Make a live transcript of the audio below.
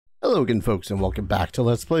Hello again, folks, and welcome back to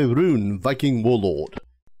Let's Play Rune, Viking Warlord.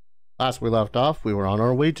 Last we left off, we were on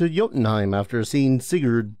our way to Jotunheim after seeing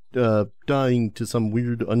Sigurd dying to some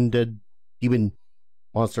weird undead demon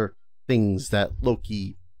monster things that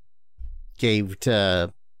Loki gave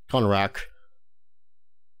to Konrak.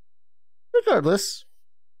 Regardless,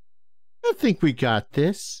 I think we got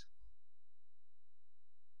this.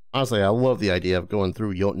 Honestly, I love the idea of going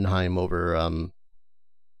through Jotunheim over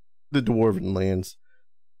the Dwarven lands.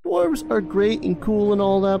 Dwarves are great and cool and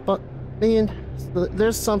all that, but man,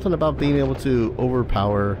 there's something about being able to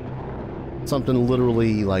overpower something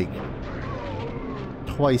literally like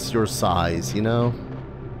twice your size, you know?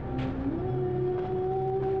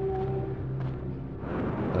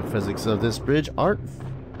 The physics of this bridge aren't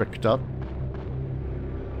fricked up.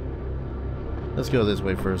 Let's go this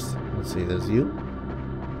way first. Let's see, there's you.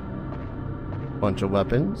 Bunch of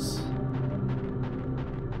weapons.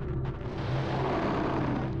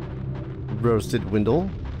 Roasted wendol.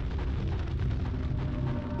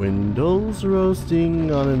 Wendols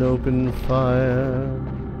roasting on an open fire.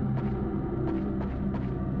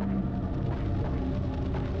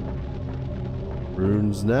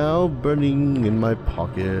 Runes now burning in my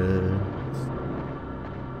pockets.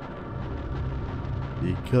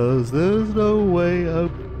 Because there's no way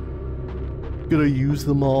I'm gonna use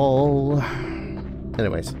them all.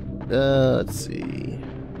 Anyways, let's see.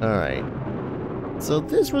 Alright. So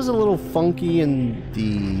this was a little funky in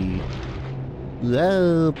the...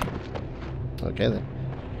 Okay then.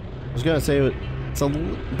 I was gonna say, so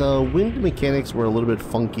the wind mechanics were a little bit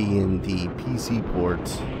funky in the PC port.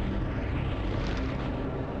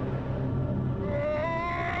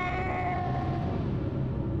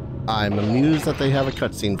 I'm amused that they have a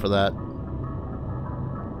cutscene for that.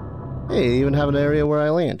 Hey, they even have an area where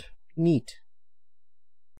I land. Neat.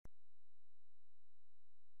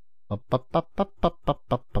 But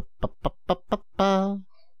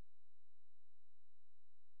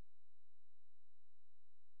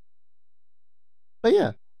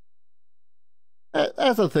yeah,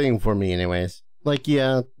 that's a thing for me anyways. Like,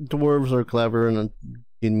 yeah, dwarves are clever and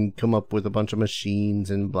can come up with a bunch of machines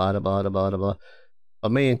and blah blah blah blah blah.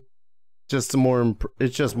 But man,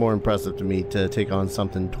 it's just more impressive to me to take on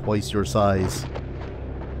something twice your size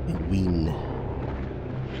and win.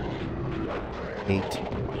 Hate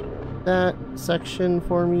that section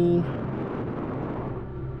for me.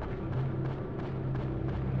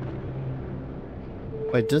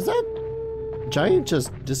 Wait, does that giant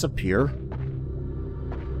just disappear?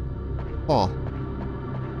 Oh.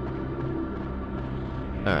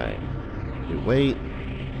 Alright. We wait.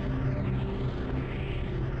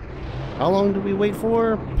 How long do we wait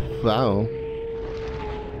for? I don't know.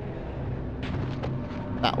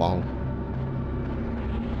 That long.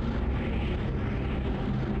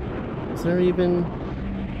 Is there even...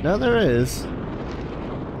 No, there is.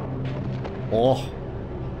 Oh.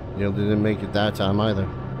 You know, they didn't make it that time either.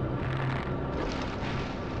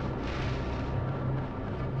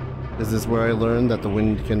 Is this where I learned that the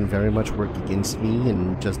wind can very much work against me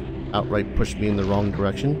and just outright push me in the wrong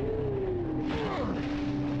direction?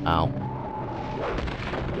 Ow.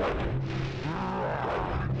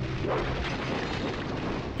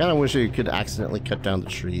 Kinda wish I could accidentally cut down the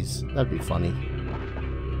trees. That'd be funny.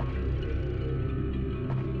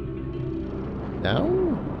 No?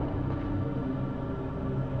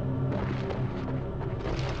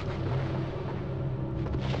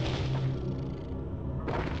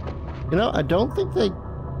 You know, I don't think they...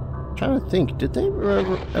 I'm trying to think, did they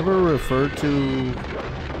ever refer to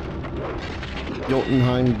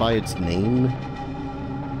Jotunheim by its name?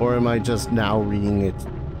 Or am I just now reading it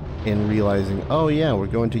and realizing, oh yeah, we're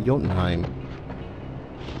going to Jotunheim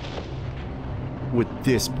with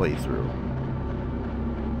this playthrough?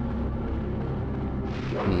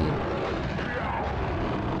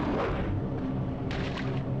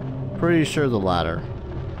 Pretty sure the latter.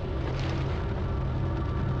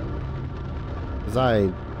 Because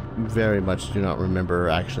I very much do not remember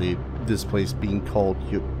actually this place being called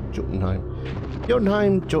Jotunheim.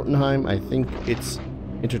 Jotunheim, I think it's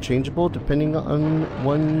interchangeable depending on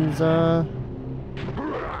one's not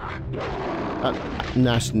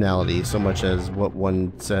nationality so much as what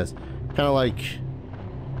one says. Kind of like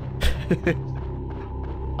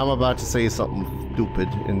I'm about to say something stupid,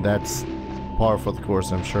 and that's par for the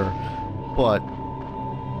course, I'm sure. But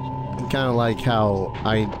kind of like how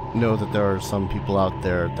I know that there are some people out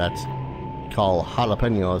there that call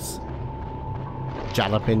jalapenos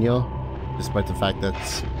jalapeno, despite the fact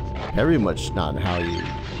that's very much not how you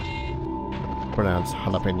pronounce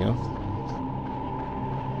jalapeno.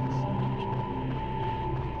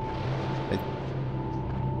 I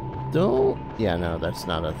don't Yeah, no, that's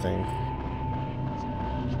not a thing.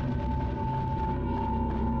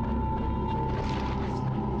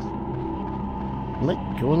 Am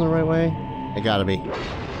I going the right way? I gotta be.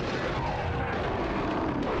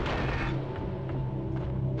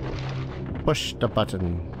 Push the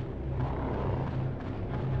button.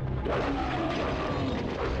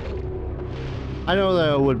 I know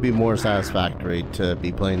that it would be more satisfactory to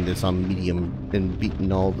be playing this on medium and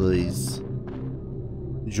beating all these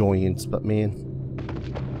joints, but man.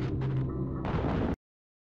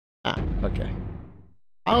 Ah, okay.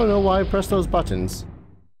 I don't know why I pressed those buttons.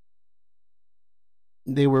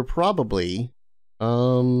 They were probably,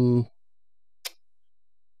 Eardall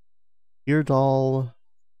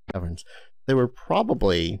Caverns. They were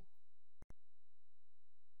probably,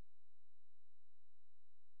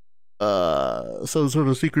 some sort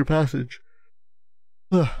of secret passage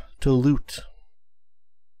to loot.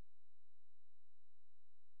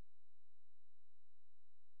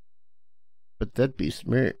 But that'd be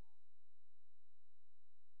smart.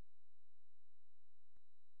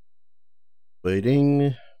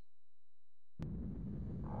 Waiting.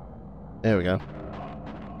 There we go.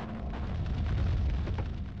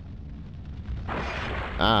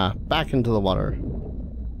 Ah, back into the water.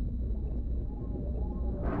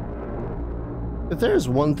 If there's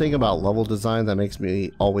one thing about level design that makes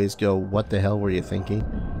me always go, what the hell were you thinking?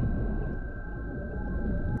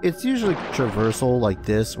 It's usually traversal like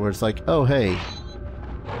this, where it's like, oh hey.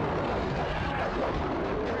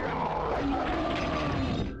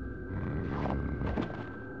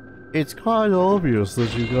 It's kind of obvious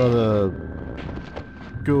that you gotta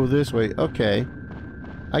go this way. Okay,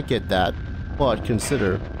 I get that. But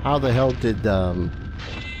consider, how the hell did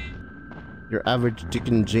your average Dick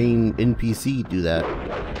and Jane NPC do that?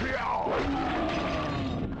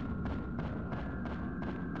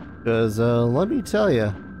 Because let me tell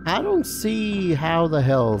you, I don't see how the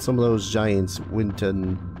hell some of those giants went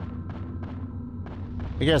and...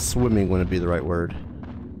 I guess swimming wouldn't be the right word.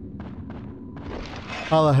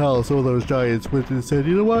 How the hell some of those giants went and said,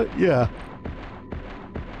 you know what? Yeah.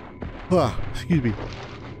 Ah, excuse me.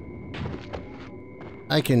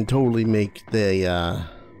 I can totally make the,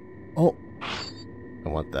 oh. I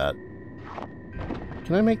want that.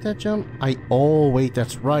 Can I make that jump? Oh, wait,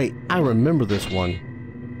 that's right. I remember this one.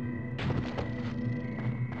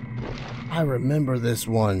 I remember this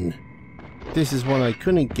one. This is one I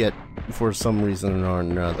couldn't get for some reason or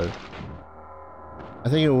another. I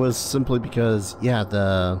think it was simply because, yeah,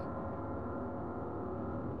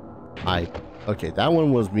 okay, that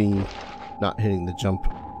one was me not hitting the jump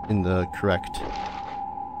in the correct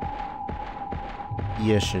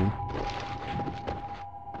position.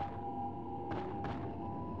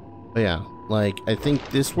 But yeah, like, I think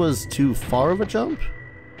this was too far of a jump.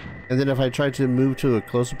 And then if I try to move to a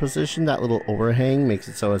closer position, that little overhang makes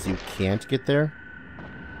it so as you can't get there.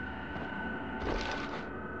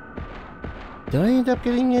 Did I end up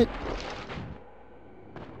getting it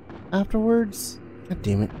afterwards? God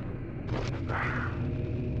damn it.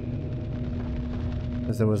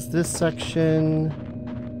 Because there was this section.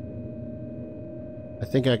 I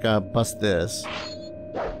think I gotta bust this.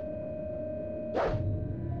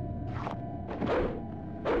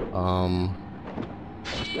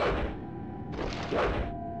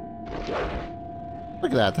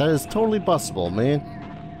 Look at that. That is totally bustable, man.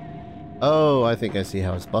 Oh, I think I see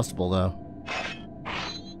how it's bustable, though.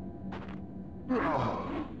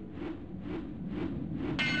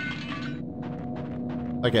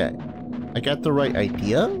 Okay, I got the right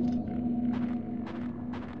idea.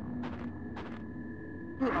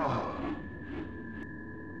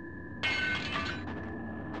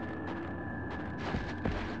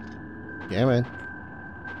 Damn it.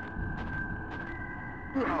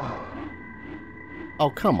 Oh,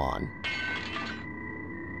 come on.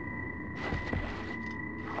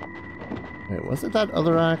 Wait, was it that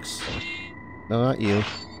other axe? No, not you.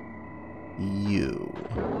 You.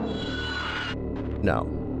 No,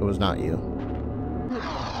 it was not you.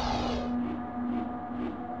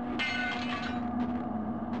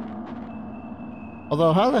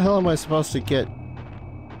 Although, how the hell am I supposed to get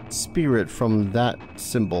spirit from that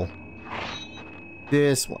symbol?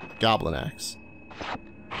 This one, Goblin Axe.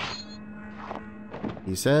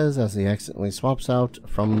 He says as he accidentally swaps out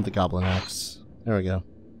from the Goblin Axe. There we go.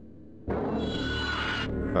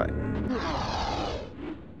 Right.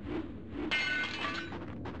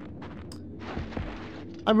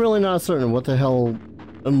 I'm really not certain what the hell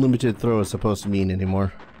unlimited throw is supposed to mean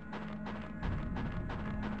anymore.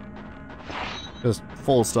 Just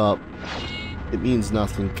full stop. It means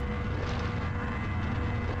nothing.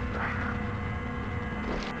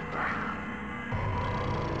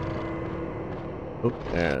 Oh,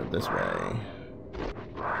 yeah, this way.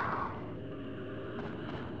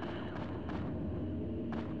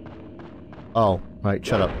 Oh, right,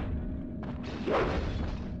 shut up.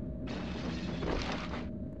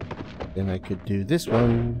 Then I could do this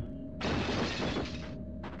one.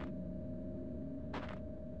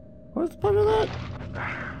 What's the point of that?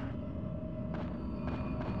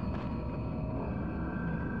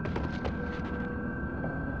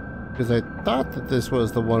 Because I thought that this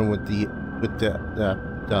was the one with the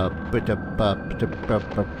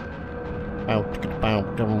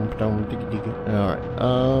alright,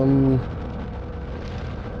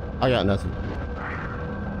 I got nothing.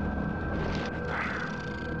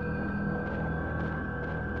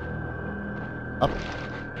 Up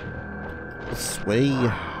this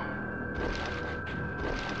way.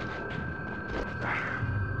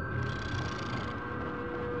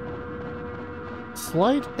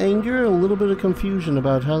 Slight anger, a little bit of confusion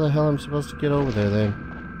about how the hell I'm supposed to get over there then.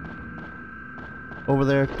 Over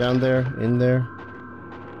there, down there, in there.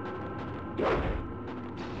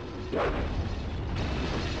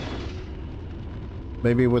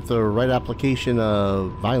 Maybe with the right application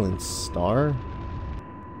of violence, star.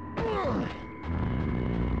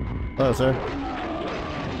 Hello, sir.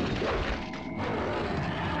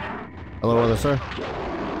 Hello, other sir.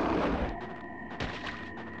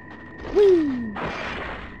 Whee!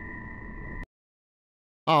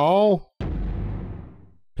 Oh,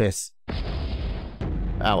 piss.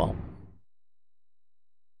 Ah, well.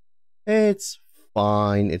 It's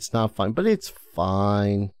fine. It's not fine, but it's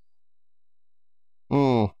fine.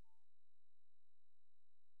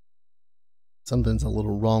 Something's a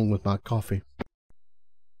little wrong with my coffee.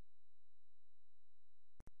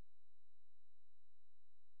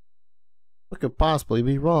 What could possibly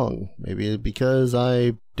be wrong? Maybe because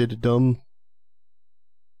I did a dumb...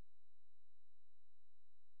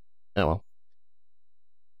 Oh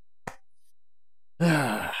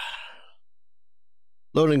well.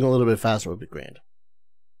 Loading a little bit faster would be grand.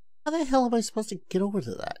 How the hell am I supposed to get over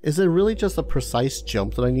to that? Is it really just a precise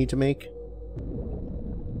jump that I need to make?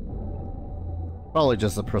 Probably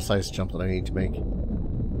just a precise jump that I need to make.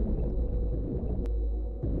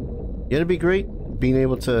 Yeah, it'd be great being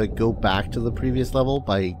able to go back to the previous level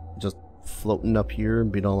by just floating up here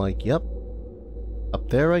and being all like, yep, up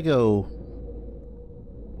there I go.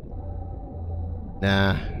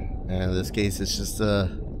 Nah, in this case it's just a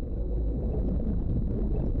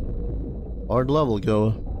hard level to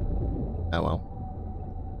go. Oh well.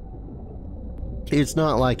 It's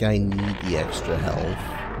not like I need the extra health.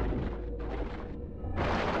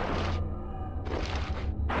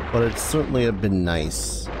 But it certainly have been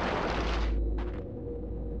nice.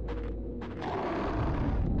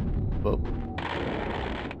 Oh.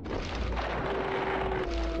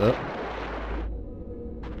 Oh.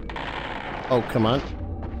 Oh, come on.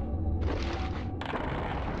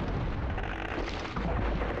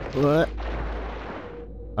 What?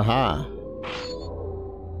 Aha.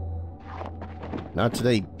 Not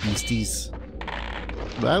today, beasties.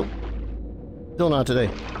 Well, still not today.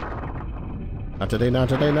 Not today, not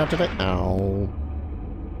today, not today. Ow.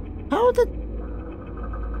 How the...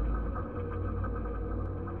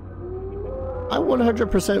 I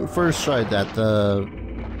 100% first tried that,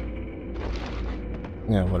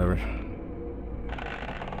 yeah, whatever.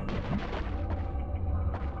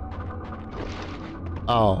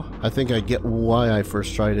 Oh, I think I get why I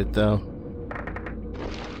first tried it, though.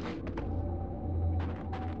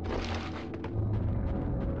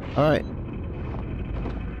 Alright.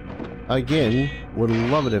 Again, would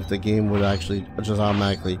love it if the game would actually just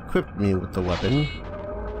automatically equip me with the weapon.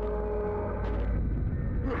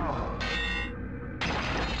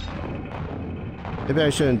 Maybe I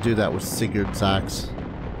shouldn't do that with Sigurd's axe.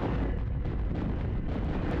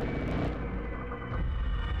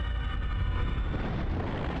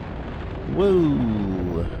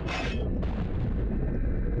 Whoa!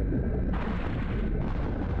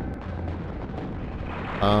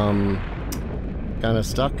 Kind of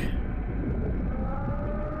stuck.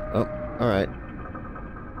 Oh, alright.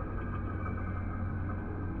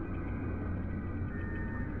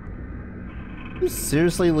 You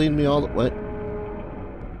seriously lead me all the way?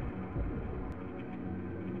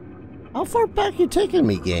 How far back you taking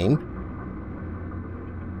me, game?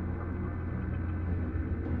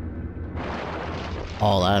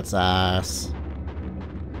 Oh, that's ass.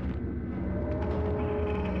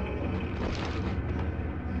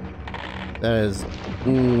 That is...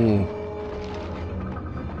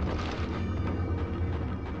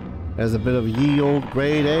 There's a bit of ye old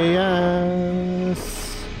grade A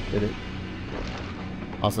ass. Did it.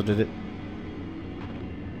 Also did it.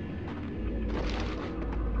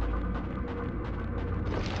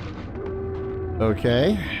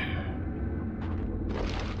 Okay.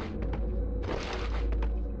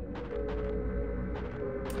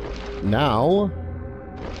 Now...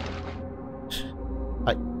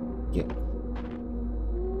 I... Yeah.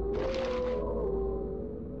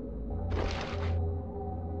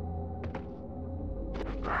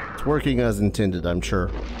 It's working as intended, I'm sure.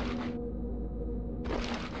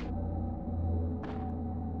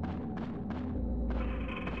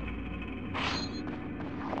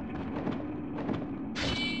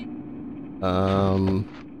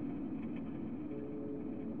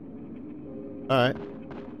 Alright.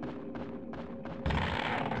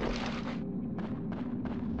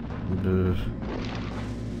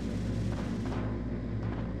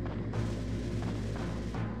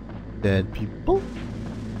 Dead people?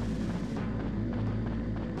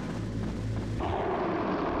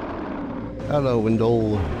 Hello,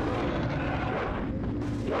 Wendell.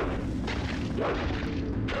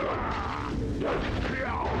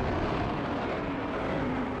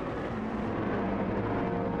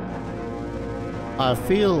 I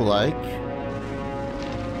feel like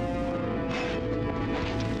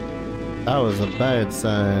that was a bad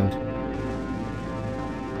sign.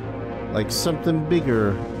 Like something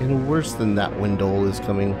bigger and worse than that Wendell is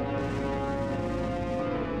coming.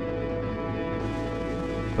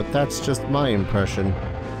 But that's just my impression.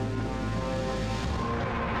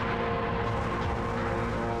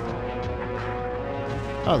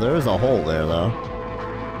 Oh, there is a hole there, though.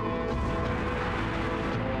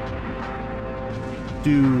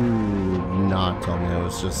 Do not tell me I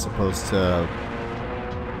was just supposed to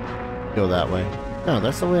go that way. No,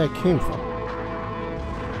 that's the way I came from.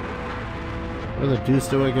 Where the deuce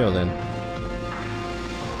do I go, then?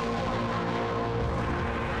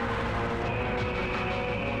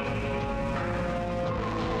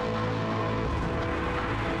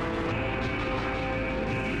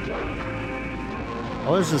 I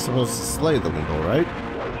was just supposed to slay the Wendell, right?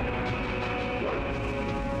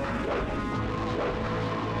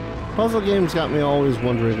 Puzzle games got me always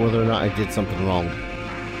wondering whether or not I did something wrong.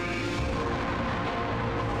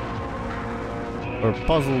 Or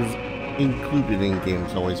puzzles included in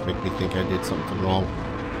games always make me think I did something wrong.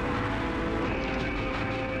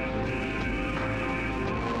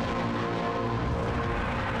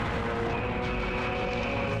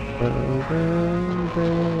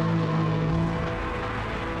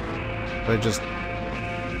 Did I just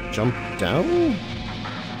jump down?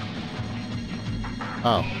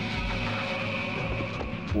 Oh.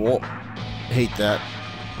 Whoa. Hate that.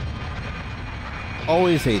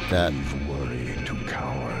 Always hate that. Leave worry to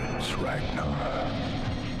cowards, Ragnar.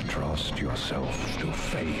 Trust yourself to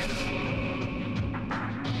faith.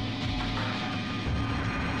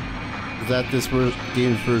 Is that this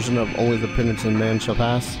game's version of Only the Penitent Man Shall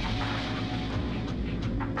Pass?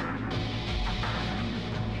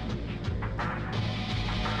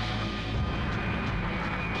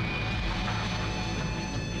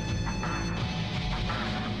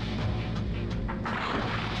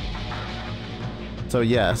 So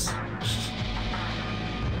yes.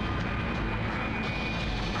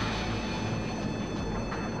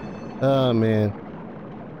 Oh man.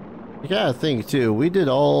 You gotta think too, we did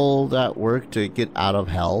all that work to get out of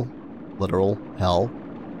hell. Literal hell.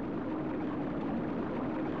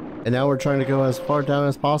 And now we're trying to go as far down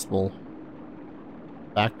as possible.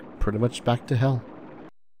 Pretty much back to hell.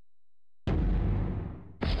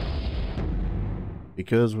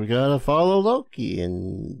 Because we gotta follow Loki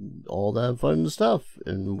and all that fun stuff.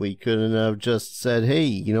 And we couldn't have just said, hey,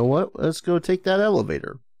 you know what? Let's go take that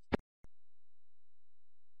elevator.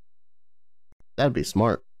 That'd be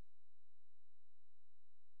smart.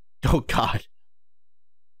 Oh, God.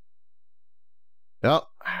 Yep,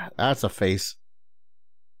 that's a face.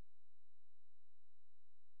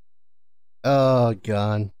 Oh,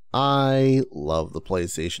 God. I love the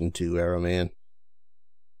PlayStation 2 era, man.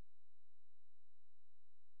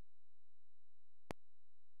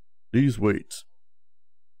 These weights.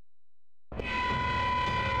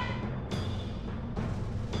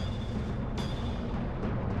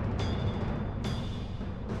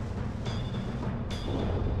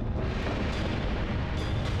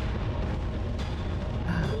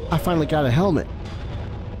 I finally got a helmet.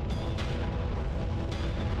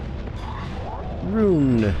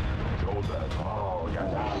 Rune.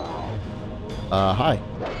 Hi.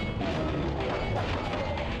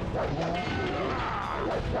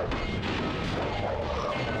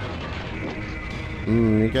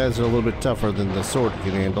 You guys are a little bit tougher than the sword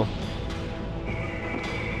can handle.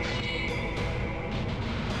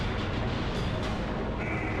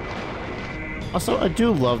 Also, I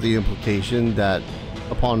do love the implication that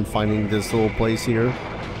upon finding this little place here,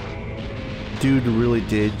 dude really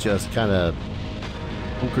did just kind of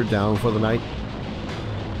hunker down for the night.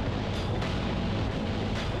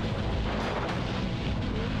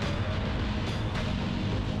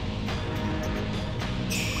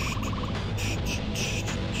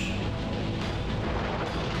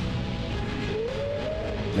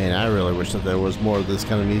 Man, I really wish that there was more of this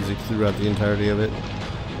kind of music throughout the entirety of it.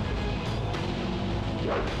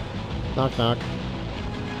 Knock, knock.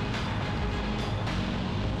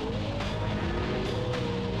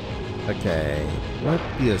 Okay,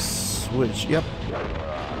 might be a switch. Yep.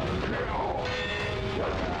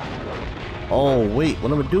 Oh, wait,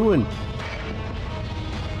 what am I doing?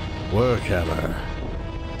 Workhammer.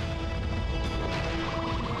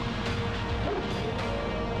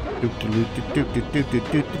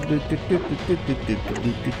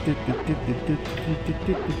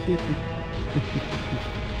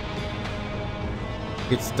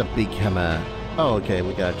 It's the big hammer. Oh, okay,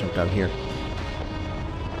 we gotta jump down here.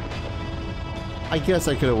 I guess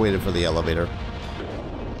I could have waited for the elevator.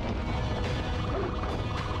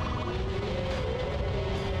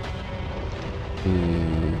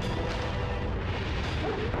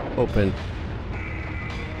 Open.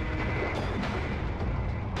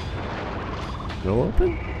 No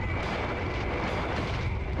open?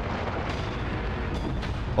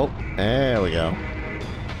 Oh, there we go.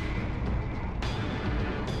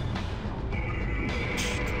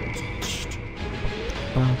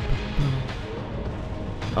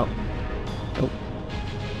 Oh. Oh.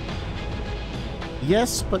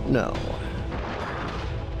 Yes, but no.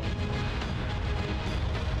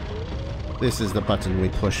 This is the button we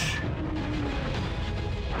push.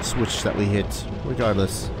 Switch that we hit,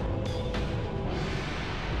 regardless.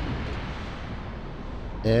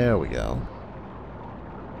 There we go.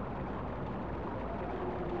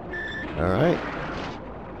 Alright.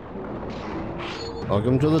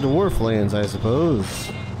 Welcome to the Dwarf Lands, I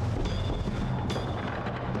suppose.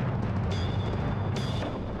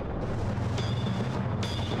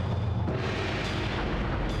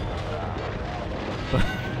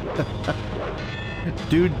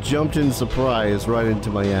 Dude jumped in surprise right into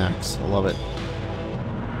my axe. I love it.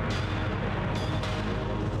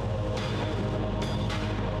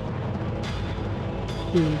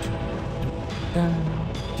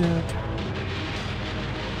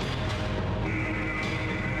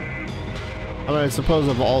 I mean, I suppose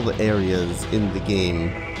of all the areas in the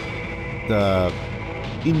game, the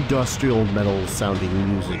industrial metal sounding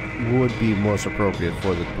music would be most appropriate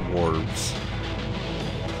for the dwarves.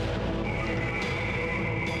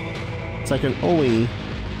 Second only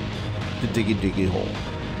to Diggy Diggy Hole.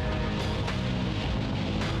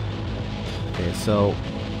 Okay, so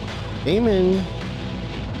aim in,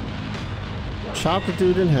 chop the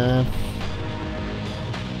dude in half.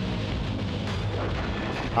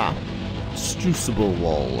 Ah, Strucible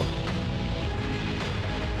wall.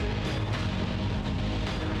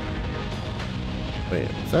 Wait,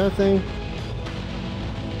 is that a thing?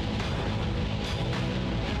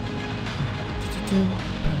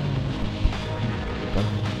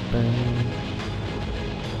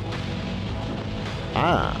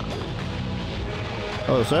 Ah.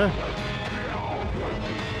 Hello, sir.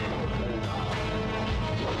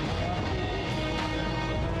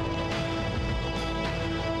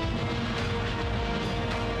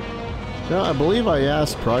 No, I believe I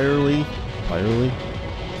asked priorly,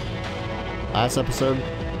 last episode,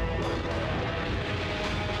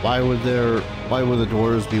 why would the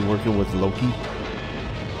dwarves be working with Loki,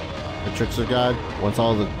 the trickster god, once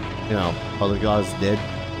all the, you know, other gods dead,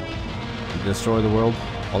 destroy the world,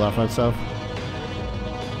 all that fun stuff.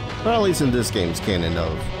 But at least in this game's canon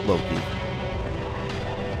of Loki.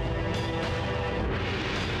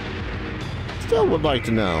 Still would like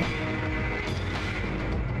to know.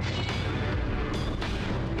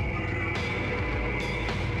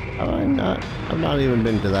 I've not even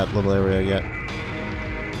been to that little area yet.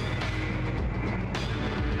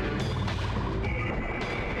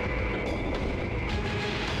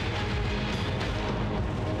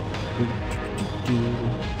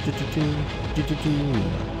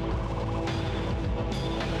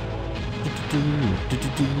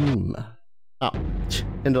 Oh,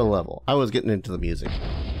 into the level. I was getting into the music.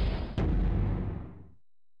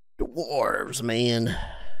 Dwarves, man.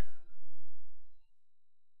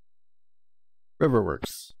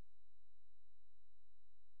 Riverworks.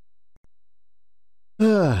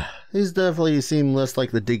 These definitely seem less like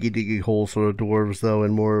the Diggy Diggy Hole sort of dwarves, though,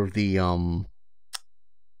 and more of the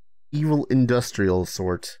evil industrial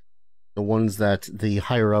sort. The ones that the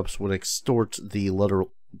higher ups would extort the lower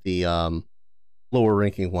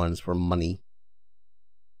ranking ones for money.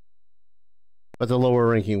 But the lower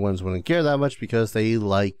ranking ones wouldn't care that much because they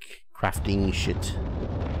like crafting shit.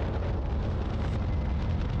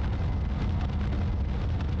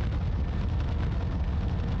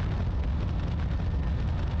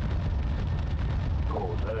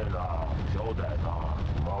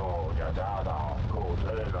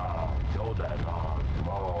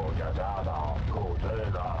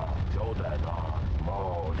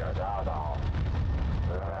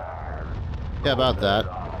 Yeah, about that.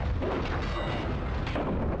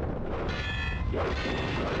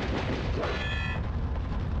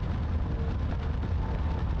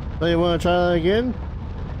 So you want to try that again?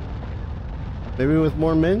 Maybe with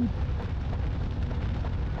more men?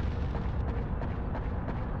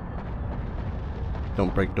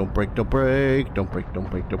 Don't break, don't break, don't break, don't break, don't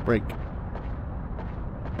break, don't break.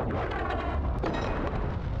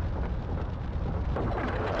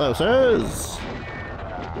 Oh, says.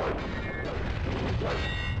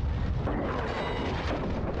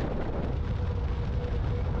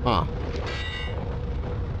 Huh.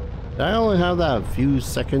 Did I only have that few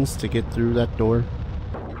seconds to get through that door?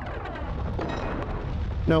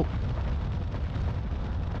 Nope.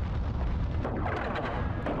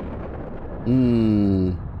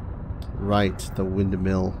 Right, the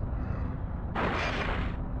windmill.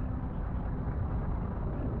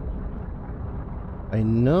 I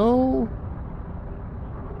know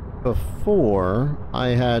before I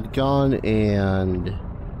had gone and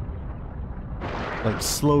like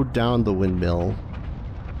slowed down the windmill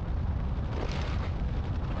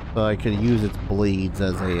so I could use its blades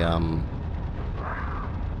as a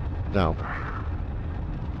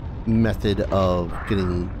method of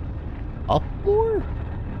getting up more?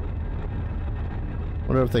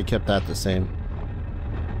 Wonder if they kept that the same.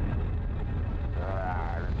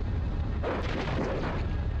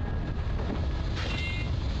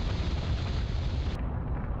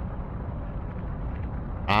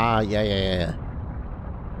 Ah, yeah.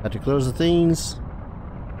 Had to close the things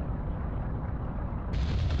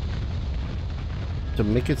to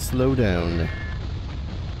make it slow down.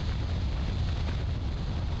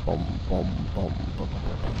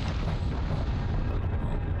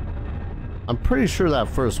 I'm pretty sure that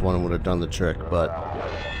first one would have done the trick, but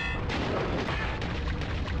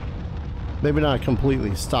maybe not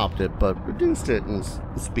completely stopped it, but reduced it in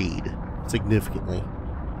speed significantly.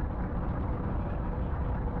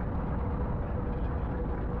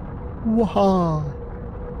 Wow.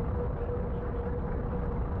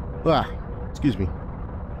 Excuse me.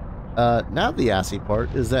 Now the assy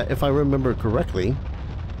part is that if I remember correctly,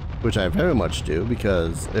 which I very much do,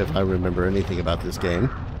 because if I remember anything about this game,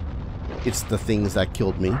 it's the things that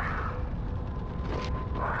killed me,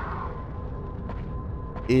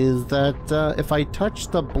 is that if I touch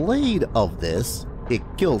the blade of this, it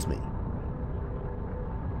kills me.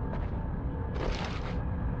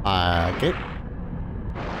 Okay.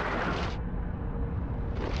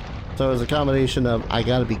 So it's a combination of I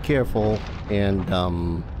gotta be careful and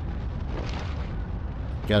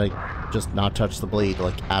gotta just not touch the blade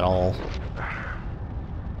like at all.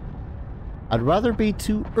 I'd rather be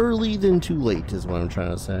too early than too late is what I'm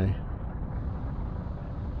trying to say.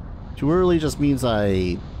 Too early just means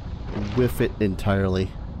I whiff it entirely.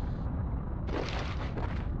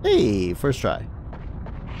 Hey, first try.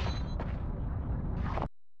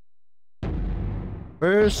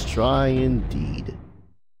 First try indeed.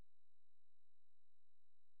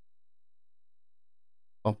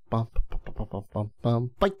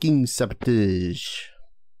 Viking sabotage.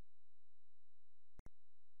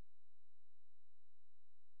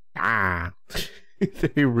 Ah,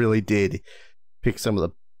 they really did pick some of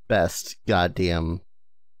the best goddamn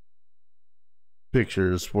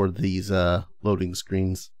pictures for these loading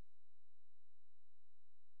screens.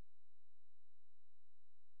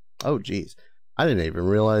 Oh geez, I didn't even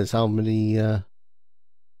realize how many. Yeah,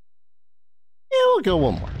 we'll go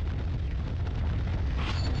one more.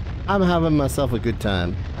 I'm having myself a good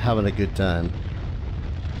time. Having a good time.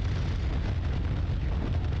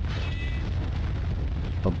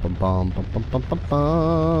 Bum bum bum bum bum bum bum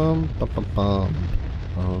bum bum bum bum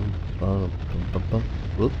bum bum bum bum.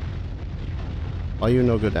 Whoop. Why you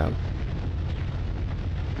no go down?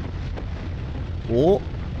 Whoa.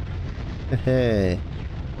 Hey.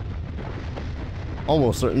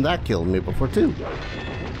 Almost certain that killed me before too.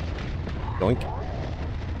 Doink.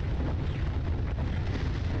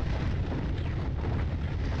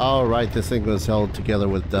 Oh right, this thing was held together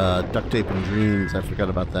with duct tape and dreams. I forgot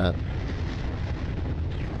about that.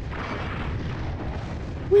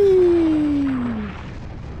 Whee!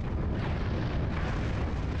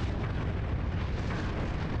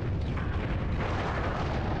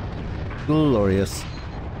 Glorious.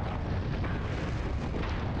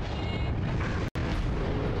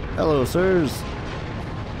 Hello, sirs.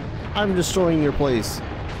 I'm destroying your place.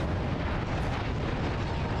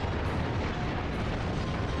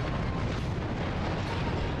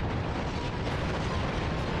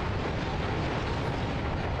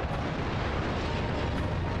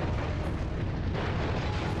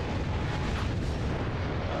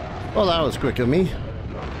 Well, that was quick of me.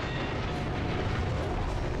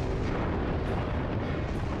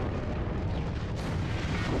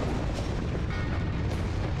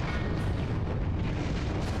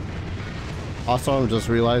 Also, I'm just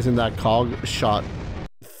realizing that cog shot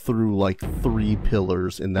through like 3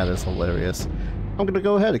 pillars, and that is hilarious. I'm gonna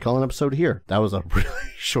go ahead and call an episode here. That was a really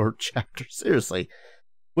short chapter, seriously.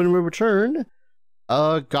 When we return,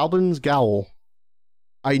 Goblin's Gowl.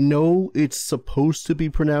 I know it's supposed to be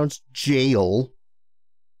pronounced jail,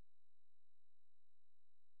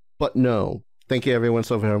 but no. Thank you everyone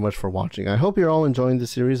so very much for watching. I hope you're all enjoying the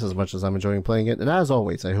series as much as I'm enjoying playing it, and as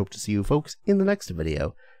always, I hope to see you folks in the next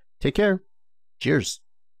video. Take care. Cheers.